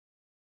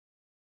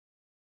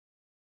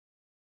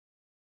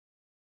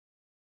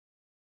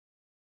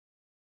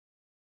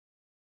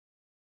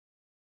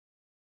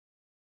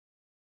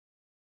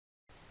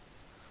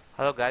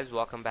Hello guys,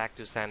 welcome back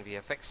to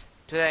sanvfx.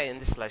 Today in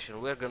this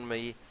lesson we're going to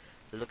be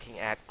looking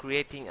at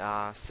creating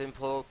a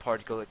simple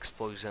particle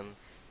explosion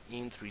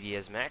in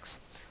 3ds Max.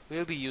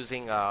 We'll be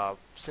using a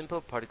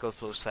simple particle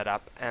flow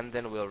setup and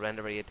then we'll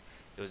render it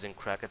using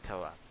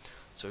Krakatoa.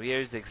 So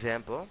here's the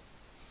example.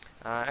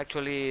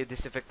 Actually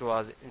this effect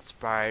was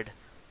inspired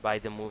by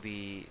the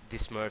movie The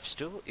Smurfs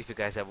too, if you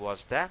guys have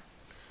watched that.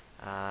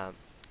 Uh,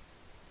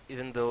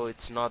 Even though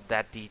it's not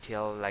that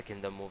detailed like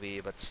in the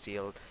movie, but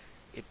still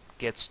it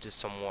gets to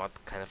somewhat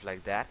kind of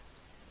like that.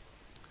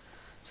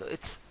 So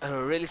it's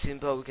really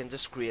simple. We can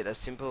just create a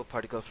simple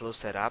particle flow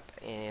setup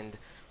and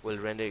we'll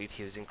render it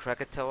using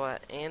Krakatoa,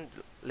 and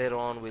later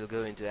on we'll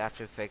go into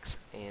After Effects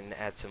and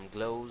add some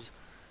glows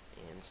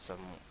and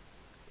some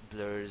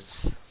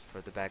blurs for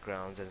the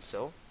backgrounds and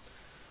so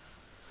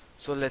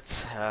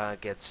let's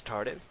get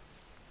started.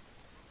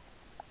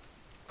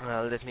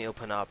 Let me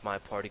open up my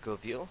particle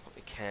view.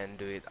 We can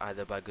do it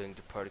either by going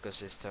to particle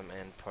system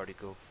and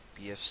particle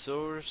PF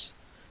source,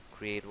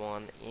 create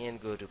one, and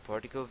go to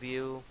particle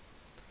view.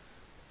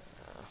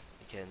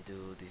 You can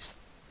do this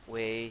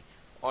way,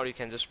 or you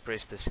can just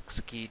press the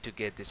 6 key to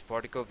get this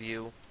particle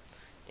view,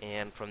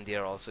 and from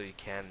there also you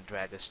can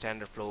drag a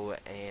standard flow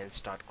and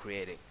start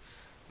creating.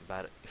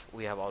 But if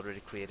we have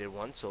already created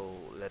one, so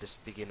let us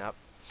begin up.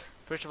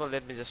 First of all,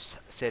 let me just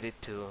set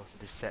it to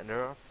the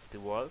center of the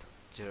world,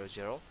 0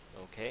 0.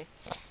 Okay,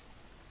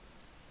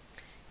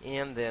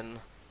 and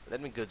then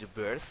let me go to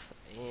birth,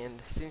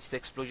 and since the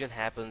explosion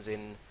happens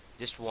in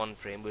just one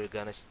frame, we're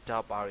gonna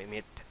stop our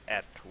emit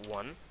at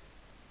 1.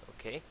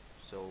 Okay,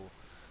 so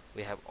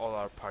we have all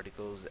our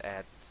particles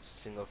at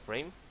single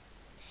frame.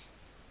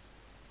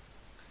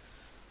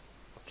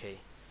 Okay,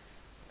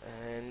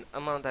 and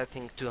amount I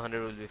think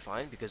 200 will be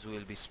fine because we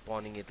will be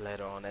spawning it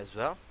later on as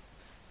well.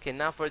 Okay,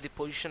 now for the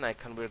position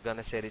icon, we're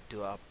gonna set it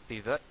to a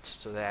pivot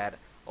so that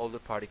all the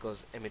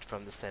particles emit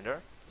from the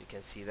center. You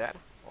can see that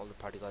all the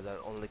particles are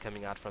only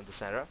coming out from the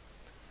center.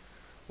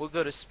 We'll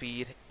go to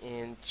speed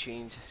and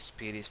change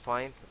speed is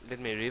fine. Let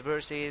me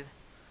reverse it,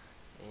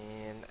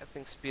 and I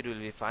think speed will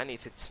be fine.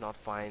 If it's not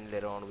fine,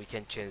 later on we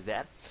can change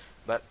that,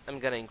 but I'm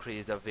gonna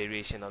increase the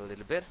variation a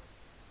little bit.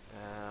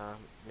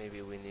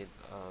 Maybe we need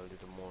a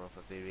little more of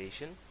a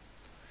variation.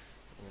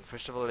 And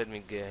first of all, let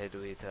me go ahead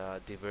with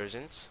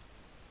divergence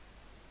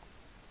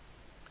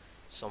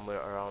somewhere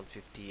around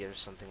 50 or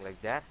something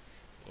like that,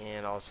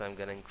 and also I'm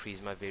gonna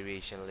increase my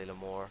variation a little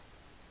more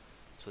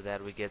so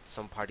that we get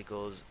some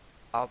particles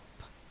up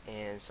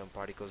and some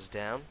particles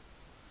down.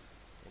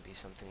 Maybe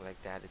something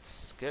like that,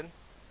 it's good.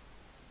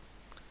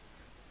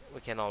 We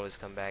can always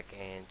come back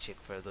and check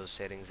for those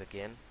settings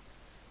again.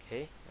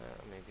 Okay,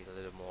 maybe a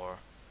little more.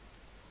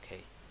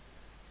 Okay,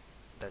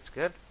 that's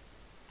good.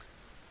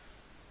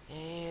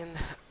 And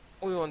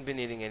we won't be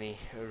needing any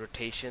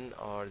rotation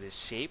or this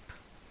shape.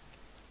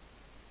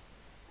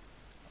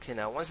 Okay,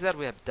 now once that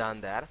we have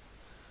done that,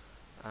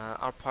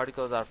 our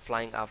particles are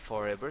flying up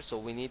forever, so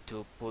we need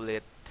to pull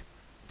it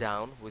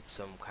down with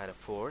some kind of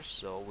force.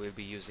 So we'll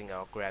be using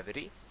our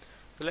gravity.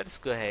 So let's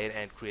go ahead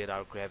and create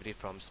our gravity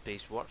from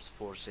space warps,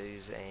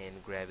 forces,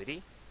 and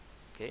gravity.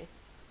 Okay,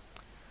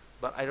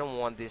 but I don't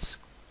want this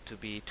to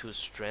be too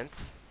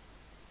strength.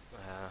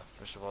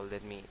 First of all,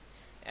 let me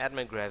add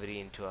my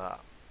gravity into a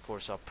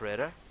force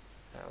operator.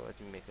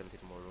 Let me make a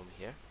little more room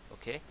here.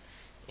 Okay,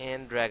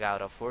 and drag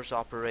out a force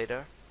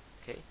operator.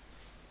 Okay,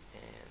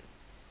 and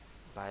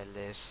by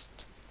list,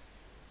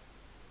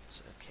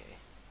 it's okay.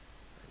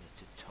 I need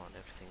to tone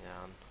everything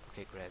down.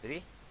 Okay,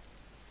 gravity.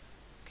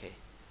 Okay,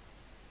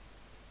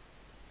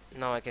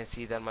 now I can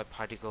see that my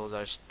particles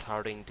are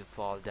starting to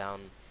fall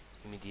down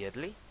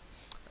immediately.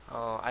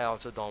 I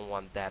also don't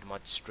want that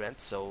much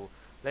strength, so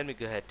let me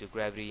go ahead to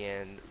gravity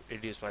and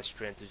reduce my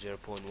strength to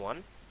 0.1.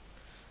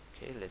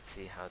 Okay, let's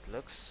see how it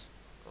looks.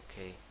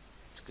 Okay,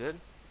 it's good.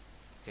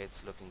 Okay,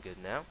 it's looking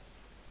good now.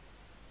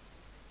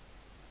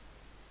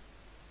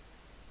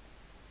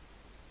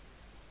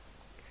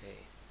 Okay,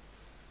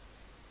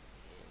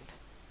 and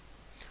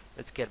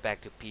let's get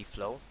back to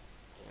Pflow.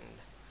 And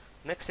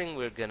next thing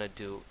we're gonna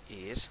do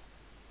is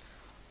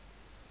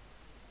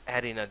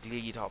add in a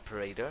delete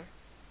operator.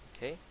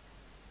 Okay,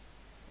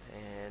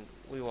 and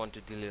we want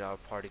to delete our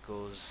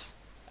particles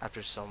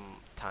after some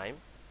time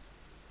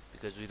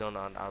because we don't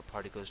want our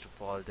particles to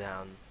fall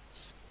down.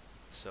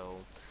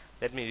 So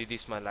let me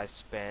reduce my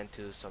lifespan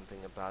to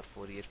something about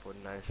 48,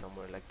 49,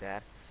 somewhere like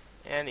that,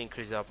 and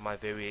increase up my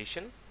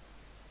variation.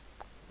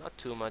 Not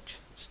too much,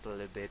 just a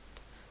little bit,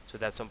 so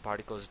that some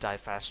particles die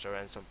faster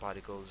and some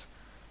particles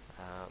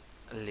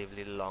live a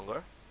little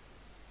longer.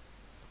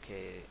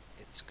 Okay,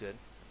 it's good,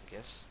 I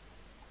guess.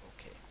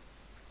 Okay.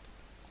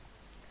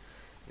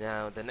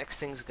 Now the next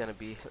thing is gonna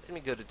be, let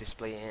me go to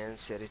display and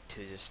set it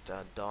to just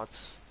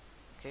dots.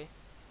 Okay,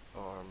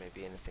 or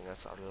maybe anything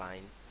else, or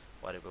line,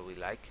 whatever we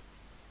like.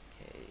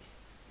 Okay,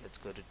 let's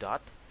go to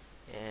dot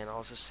and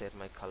also set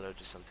my color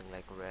to something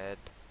like red.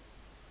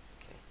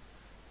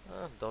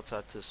 Dots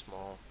are too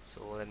small,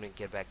 so let me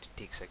get back to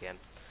ticks again.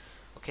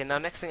 Okay, now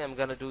next thing I'm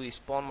gonna do is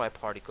spawn my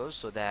particles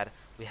so that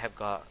we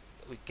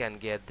can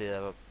get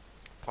the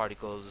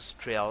particles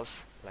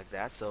trails like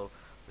that. So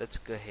let's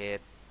go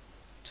ahead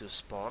to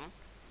spawn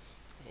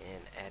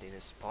and add in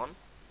a spawn.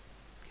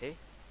 Okay,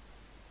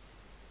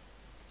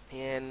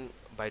 and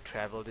by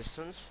travel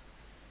distance,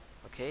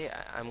 okay,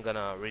 I'm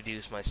gonna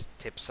reduce my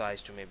tip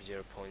size to maybe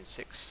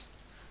 0.6,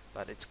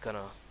 but it's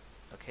gonna,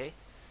 okay,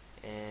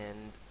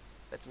 and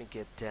let me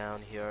get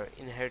down here,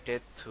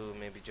 inherited to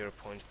maybe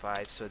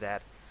 0.5, so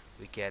that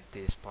we get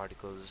these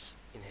particles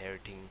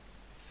inheriting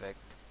effect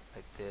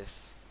like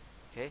this.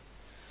 Okay,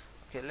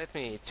 okay, let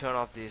me turn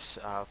off this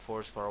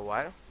force for a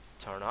while,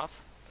 turn off,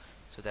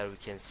 so that we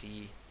can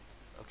see,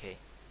 okay,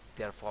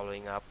 they are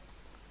following up.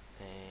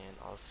 And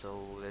also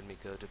let me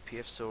go to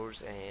PF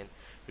source and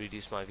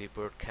reduce my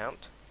viewport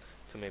count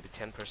to maybe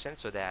 10%,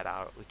 so that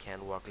we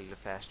can work a little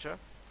faster,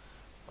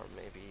 or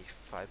maybe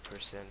 5%.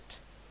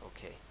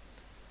 Okay,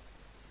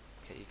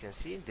 okay, you can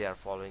see they are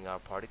following our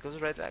particles,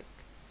 right? Like,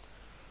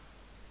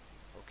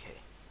 okay,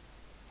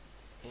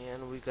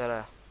 and we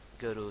gotta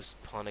go to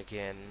spawn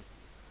again.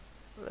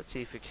 Let's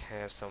see if we can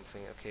have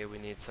something. Okay, we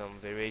need some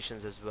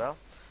variations as well,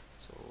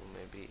 so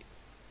maybe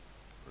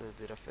a little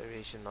bit of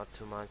variation, not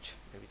too much,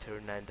 maybe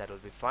 39, that will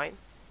be fine.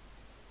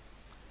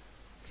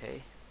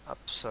 Okay,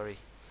 sorry,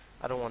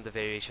 I don't want the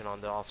variation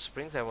on the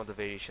offsprings, I want the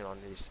variation on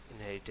this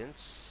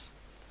inheritance.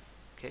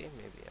 Okay,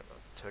 maybe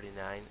about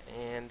 39,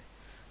 and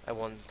I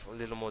want a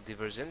little more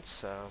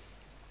divergence.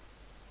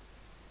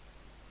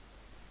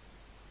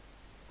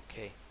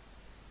 Okay,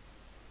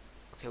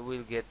 okay,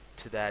 we'll get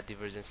to that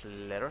divergence a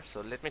little later.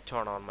 So let me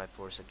turn on my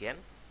force again.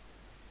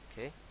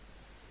 Okay,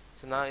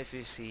 so now if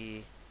you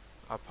see,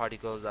 our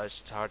particles are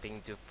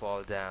starting to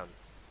fall down.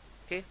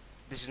 Okay,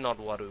 this is not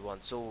what we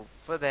want. So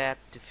for that,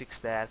 to fix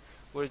that,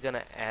 we're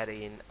gonna add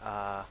in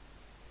a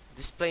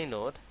display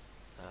node.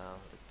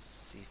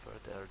 Let's see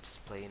further,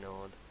 display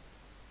node.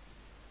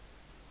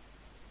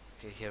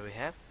 Okay, here we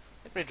have.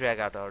 Let me drag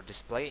out our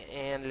display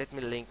and let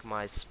me link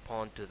my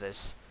spawn to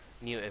this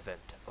new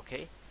event.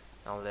 Okay,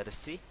 now let us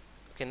see.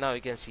 Okay, now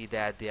you can see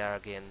that they are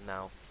again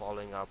now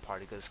following our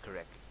particles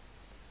correctly.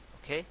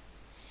 Okay,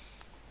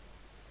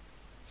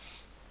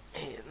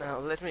 now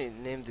let me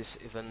name this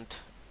event.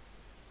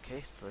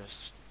 Okay,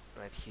 first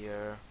right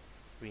here,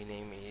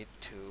 rename it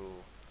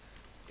to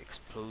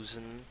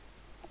explosion.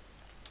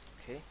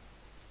 Okay,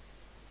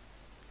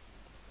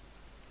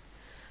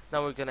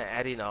 now we're gonna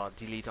add in our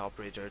delete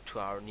operator to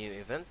our new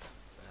event.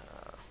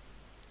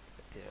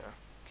 Right there.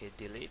 Okay,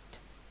 delete,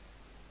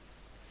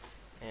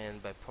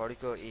 and by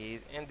particle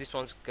is, and this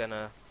one's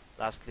gonna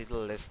last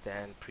little less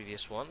than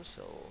previous one,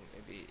 so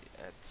maybe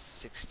at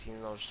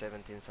 16 or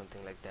 17,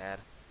 something like that.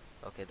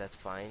 Okay, that's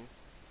fine.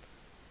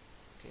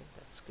 Okay,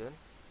 that's good.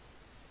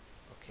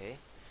 Okay,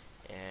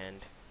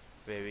 and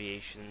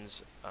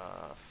variations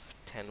of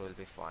 10 will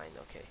be fine.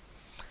 Okay,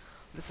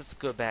 let's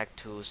go back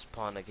to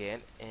spawn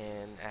again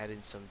and add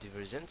in some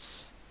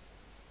divergence.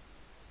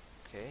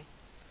 Okay,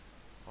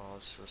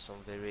 also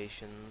some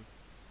variation.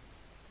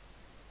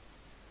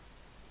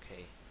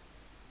 Okay,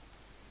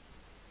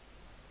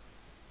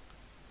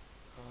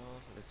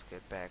 let's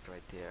get back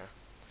right there.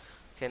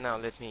 Okay, now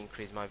let me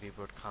increase my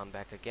viewport count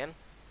back again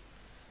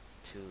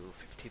to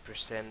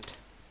 50%.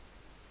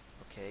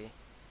 Okay,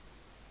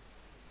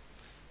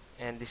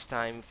 and this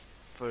time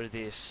for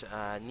this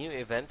new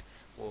event,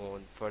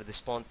 for the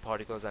spawn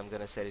particles, I'm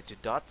gonna set it to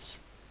dots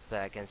so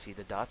that I can see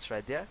the dots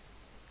right there.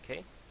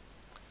 Okay,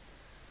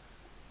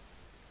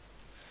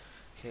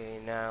 okay,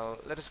 now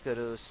let us go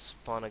to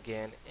spawn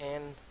again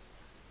and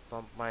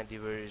bump my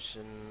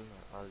diversion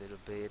a little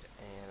bit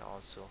and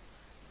also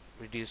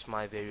reduce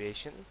my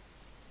variation.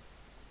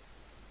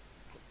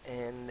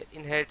 And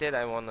inherited,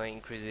 I want to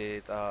increase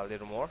it a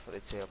little more,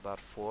 let's say about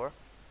 4.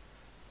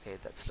 Okay,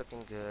 that's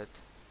looking good.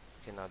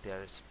 Okay, now they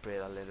are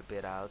spread a little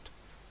bit out.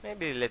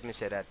 Maybe let me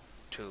set that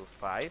to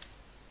 5,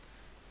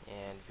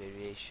 and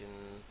variation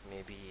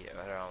maybe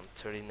around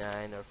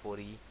 39 or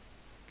 40.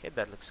 Okay,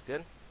 that looks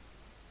good.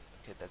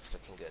 Okay, that's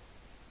looking good.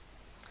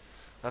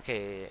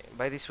 Okay,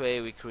 by this way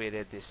we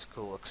created this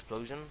cool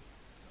explosion.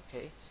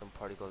 Okay, some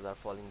particles are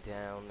falling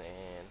down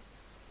and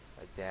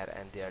like that,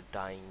 and they are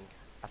dying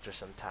after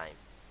some time.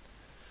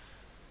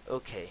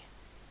 Okay,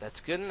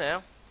 that's good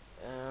now.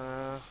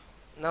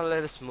 Now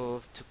let us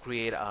move to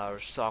create our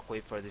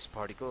shockwave for this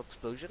particle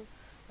explosion,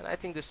 and I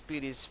think the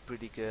speed is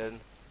pretty good.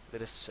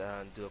 Let us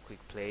do a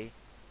quick play.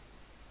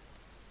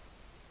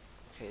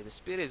 Okay, the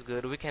speed is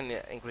good. We can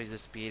increase the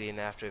speed in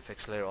After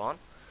Effects later on,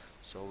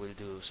 so we'll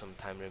do some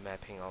time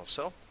remapping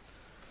also.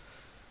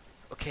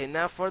 Okay,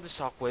 now for the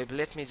shockwave,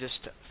 let me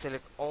just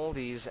select all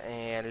these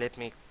and let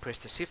me press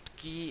the shift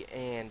key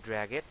and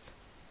drag it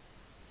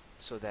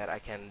so that I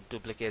can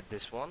duplicate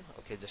this one.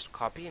 Okay, just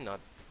copy, not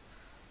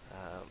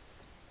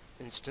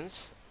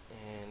instance,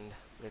 and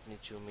let me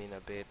zoom in a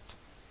bit.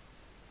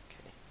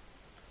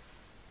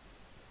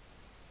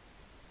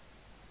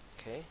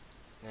 Okay,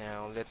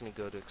 now let me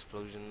go to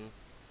explosion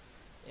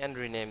and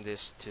rename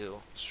this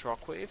to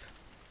shockwave.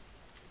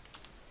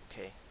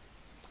 Okay,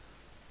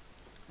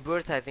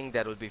 birth, I think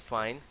that will be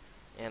fine,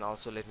 and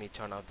also let me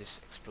turn off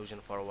this explosion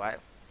for a while.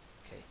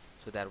 Okay,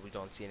 so that we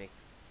don't see any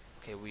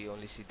Okay, we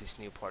only see these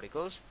new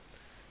particles,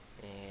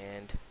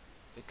 and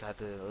we got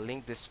to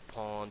link this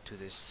pawn to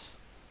this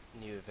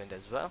new event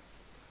as well.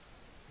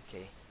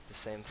 Okay, the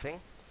same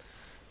thing.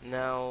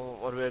 Now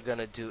what we're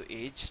gonna do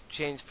is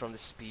change from the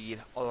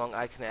speed along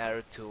icon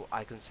arrow to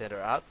icon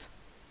center out.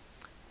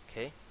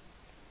 Okay,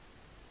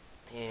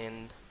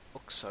 and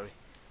oh sorry,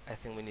 I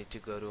think we need to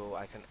go to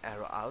icon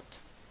arrow out.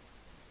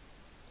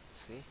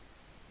 See,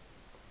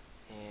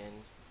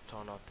 and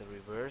turn off the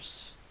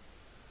reverse.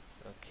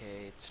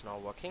 Okay, it's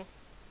not working.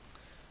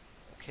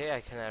 Okay,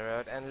 icon arrow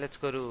out, and let's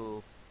go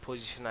to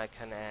position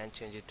icon and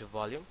change it to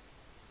volume.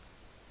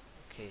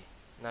 Okay,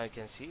 now you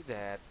can see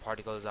that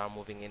particles are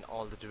moving in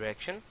all the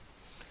direction.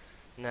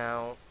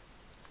 Now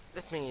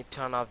let me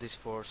turn off this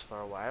force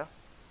for a while.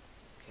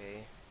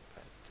 Okay,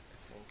 but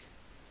I think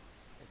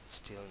it's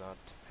still not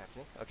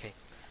happening. Okay,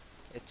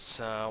 it's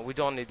we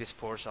don't need this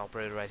force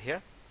operator right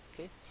here.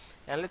 Okay,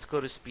 and let's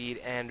go to speed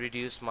and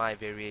reduce my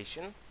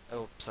variation,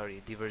 oh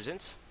sorry,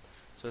 divergence,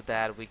 so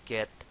that we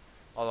get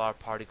all our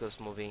particles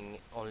moving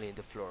only in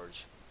the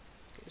floors.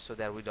 Okay, so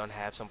that we don't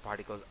have some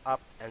particles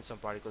up and some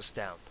particles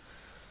down.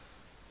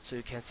 So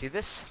you can see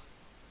this.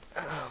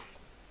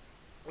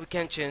 We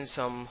can change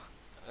some.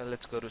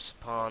 Let's go to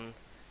spawn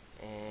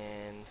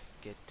and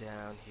get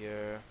down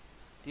here.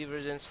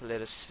 Divergence,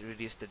 let us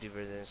reduce the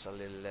divergence a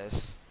little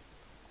less,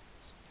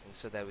 and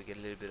so that we get a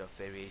little bit of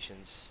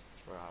variations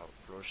for our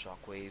floor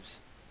shock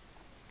waves.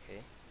 Okay,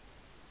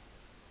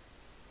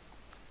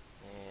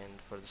 and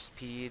for the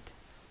speed,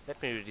 let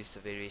me reduce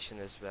the variation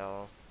as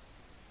well.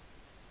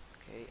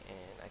 Okay,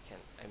 and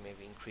I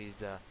maybe increase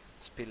the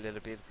speed a little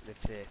bit,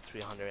 let's say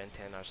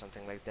 310 or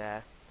something like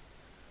that.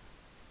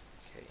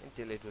 Okay,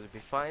 until it will be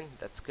fine.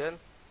 That's good.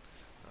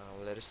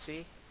 Let us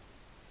see.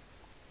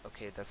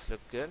 Okay, that's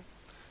look good.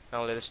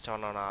 Now let us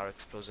turn on our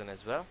explosion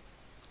as well.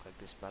 Click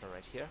this button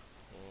right here,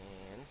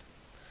 and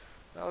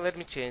now let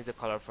me change the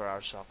color for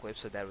our shockwave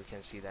so that we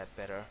can see that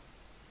better.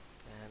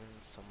 And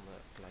some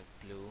like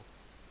blue.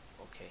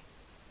 Okay.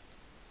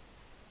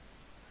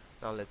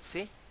 Now let's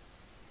see.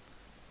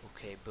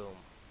 Okay, boom.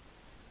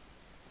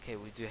 Okay,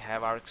 we do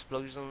have our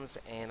explosions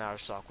and our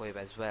shockwave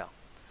as well.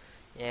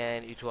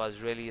 And it was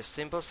really a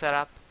simple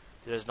setup.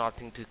 There is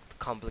nothing too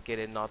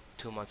complicated, not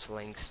too much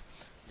links.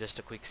 Just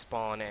a quick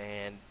spawn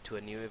and to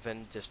a new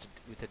event, just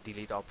with a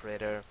delete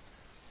operator.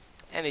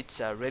 And it's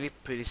a really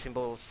pretty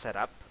simple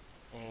setup,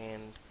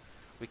 and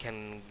we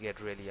can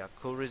get really a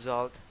cool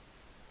result.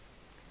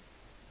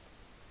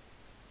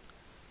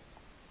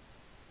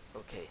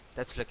 Okay,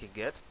 that's looking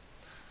good.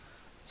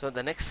 So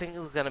the next thing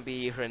is gonna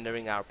be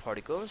rendering our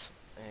particles,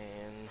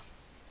 and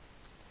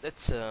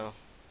let's go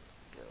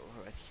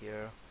right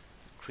here,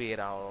 create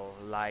our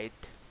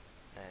light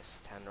as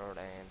standard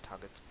and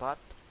target spot.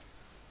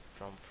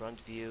 From front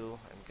view,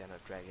 I'm gonna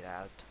drag it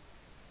out.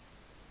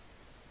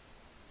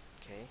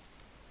 Okay,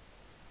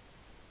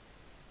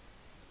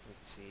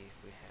 let's see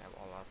if we have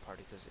all our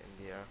particles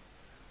in there.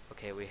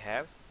 Okay, we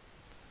have,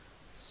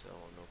 so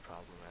no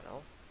problem at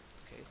all.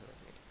 Okay, let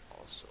me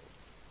also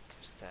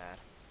catch that.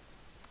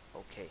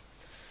 Okay,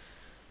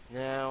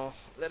 now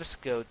let us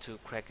go to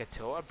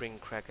Krakatoa, bring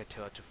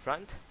Krakatoa to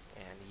front,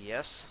 and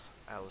yes,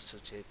 I will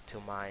switch it to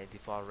my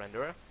default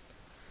renderer.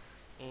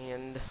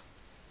 And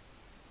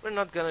we're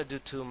not gonna do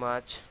too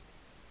much,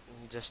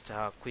 just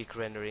quick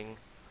rendering.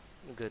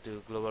 Go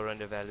to global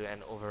render value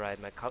and override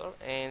my color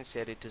and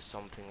set it to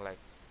something like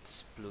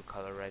this blue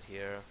color right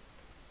here.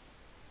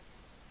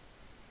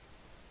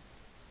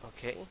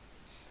 Okay,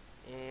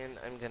 and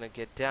I'm gonna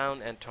get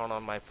down and turn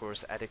on my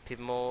force additive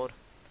mode,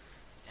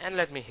 and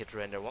let me hit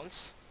render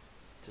once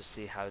to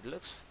see how it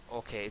looks.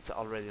 Okay, it's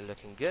already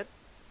looking good.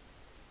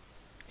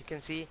 You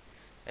can see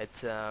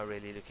it's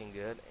really looking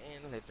good.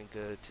 And let me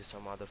go to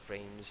some other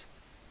frames.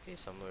 Okay,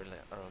 somewhere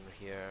around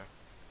here.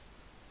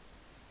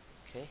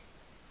 Okay,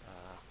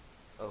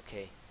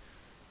 okay.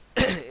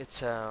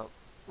 It's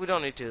we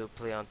don't need to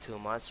play on too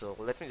much, so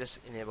let me just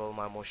enable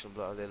my motion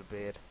blur a little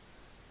bit,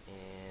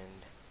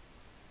 and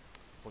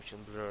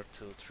motion blur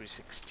to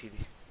 360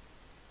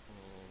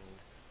 and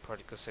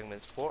particle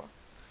segments 4.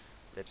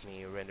 Let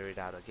me render it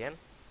out again.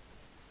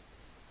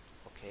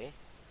 Okay,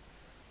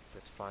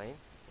 that's fine.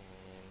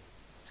 And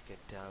let's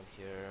get down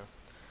here.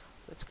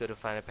 Let's go to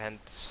final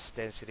pants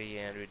density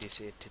and reduce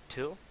it to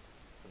 2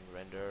 and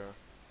render.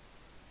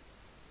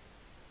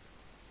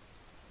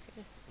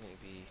 Okay,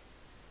 maybe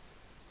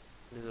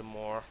a little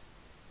more,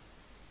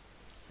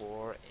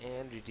 4,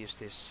 and reduce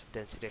this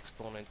density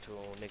exponent to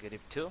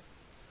 -2.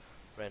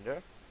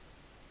 Render.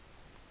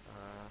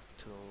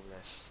 2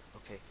 less.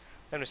 Okay,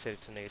 let me set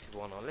it to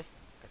 -1 only.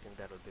 I think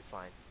that will be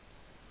fine.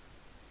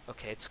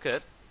 Okay, it's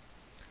good.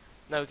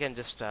 Now we can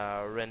just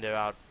render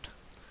out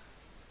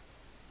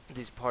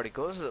these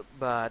particles,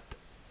 but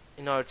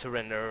in order to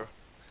render,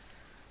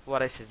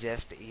 what I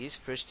suggest is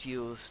first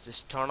you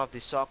just turn off the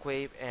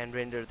shockwave and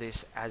render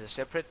this as a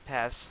separate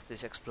pass,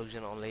 this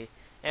explosion only,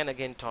 and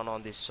again turn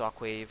on this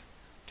shockwave,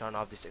 turn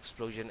off this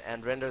explosion,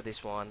 and render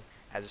this one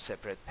as a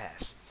separate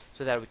pass,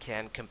 so that we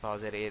can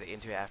composite it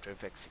into After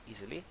Effects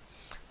easily.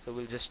 So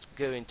we'll just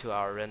go into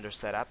our render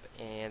setup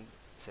and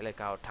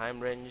select our time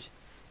range,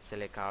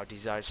 select our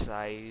desired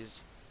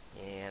size,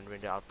 and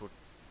render output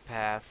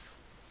path,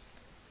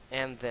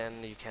 and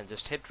then you can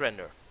just hit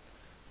render.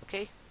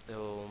 Okay,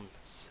 so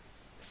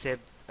set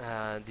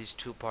these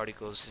two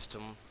particle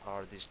system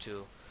or these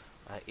two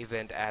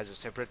event as a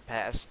separate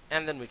path,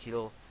 and then we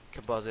will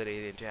composite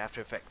it into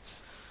After Effects.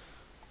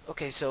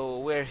 Okay, so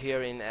we're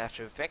here in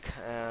After Effects.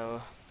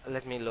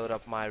 Let me load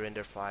up my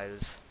render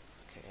files.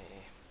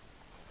 Okay,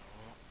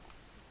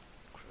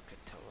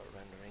 krakatoa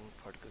rendering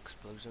particle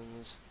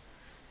explosions,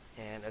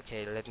 and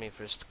okay, let me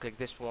first click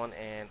this one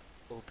and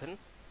open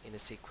in a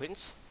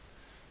sequence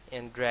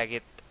and drag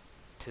it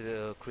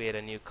to create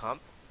a new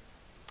comp.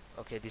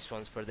 Okay, this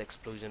one's for the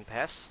explosion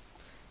pass,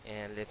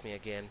 and let me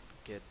again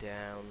get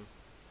down,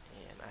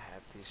 and I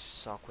have this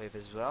shockwave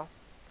as well.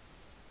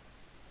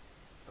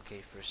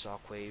 Okay, for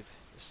shockwave,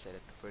 just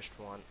select the first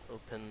one,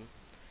 open,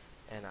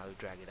 and I'll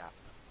drag it up.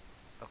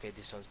 Okay,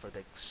 this one's for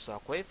the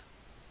shockwave,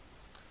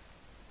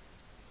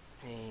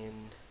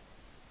 and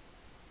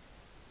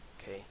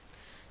okay,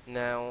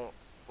 now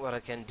what I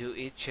can do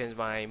is change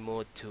my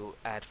mode to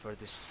add for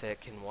the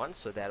second one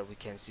so that we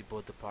can see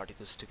both the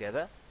particles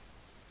together.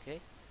 Okay,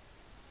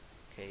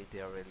 okay, they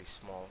are really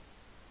small.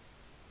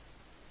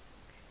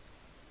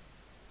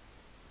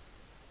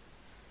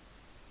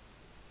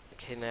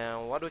 Okay,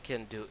 now what we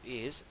can do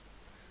is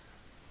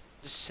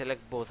just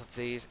select both of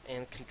these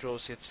and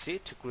Ctrl+Shift+C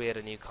to create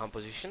a new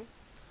composition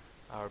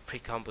or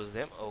pre-compose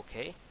them.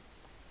 Okay,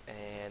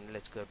 and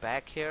let's go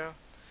back here,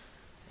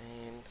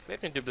 and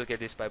let me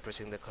duplicate this by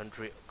pressing the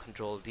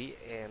Ctrl+D,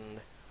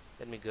 and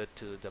let me go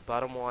to the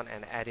bottom one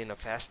and add in a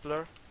fast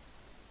blur.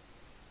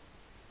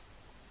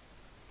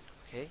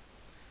 Okay,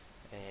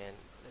 and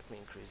let me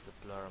increase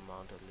the blur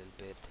amount a little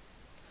bit,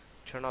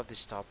 turn off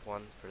this top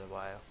one for a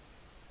while,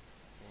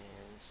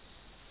 and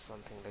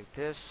something like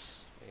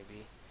this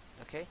maybe.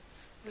 Okay,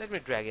 let me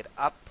drag it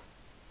up.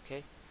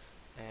 Okay,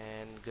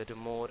 and go to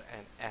mode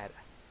and add.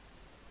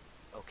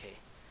 Okay,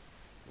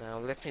 now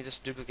let me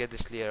just duplicate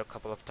this layer a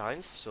couple of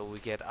times so we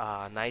get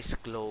a nice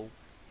glow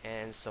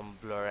and some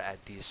blur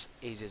at these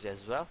edges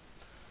as well.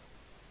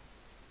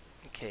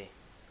 Okay,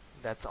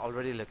 that's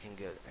already looking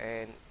good,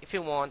 and if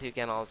you want you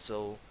can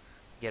also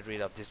get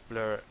rid of this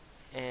blur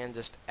and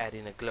just add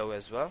in a glow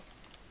as well.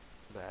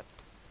 But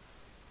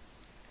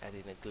add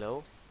in a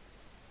glow.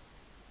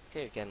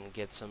 Okay, you can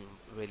get some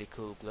really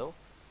cool glow.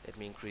 Let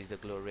me increase the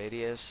glow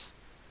radius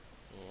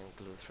and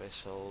glow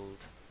threshold,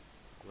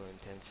 glow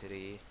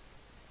intensity.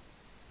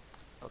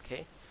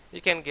 Okay, you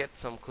can get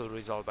some cool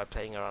result by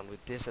playing around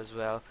with this as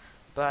well,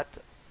 but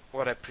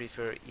what I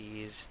prefer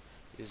is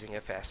using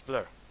a fast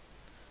blur.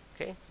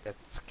 Okay, that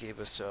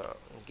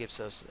gives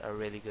us a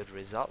really good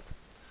result.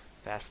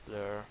 Fast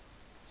blur,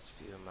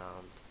 view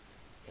amount,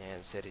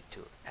 and set it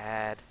to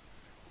add.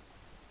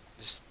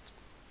 Just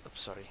oops,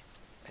 sorry,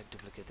 I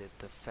duplicated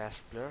the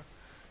fast blur,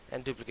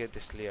 and duplicate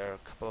this layer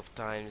a couple of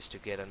times to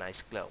get a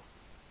nice glow.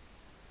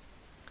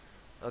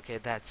 Okay,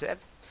 that's it.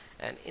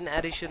 And in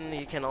addition,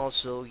 you can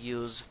also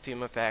use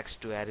smurfs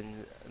to add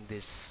in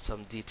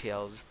some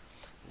details.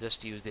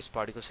 Just use this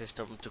particle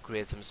system to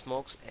create some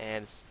smokes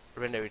and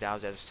render it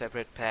out as a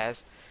separate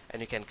pass,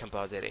 and you can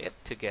composite it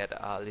to get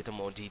a little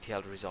more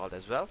detailed result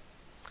as well.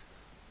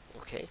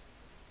 Okay,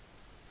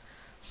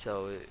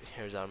 so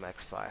here's our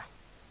max file.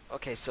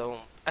 Okay,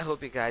 so I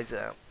hope you guys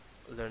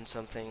learned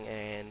something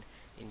and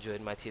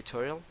enjoyed my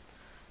tutorial.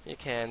 You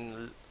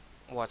can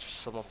watch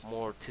some of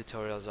more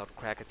tutorials on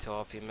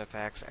Krakatoa,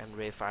 smurfs, and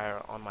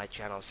Rayfire on my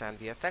channel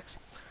sanvfx.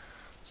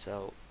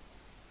 So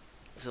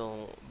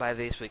by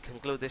this we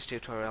conclude this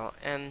tutorial,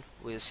 and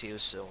we'll see you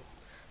soon.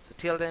 So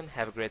till then,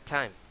 have a great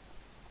time.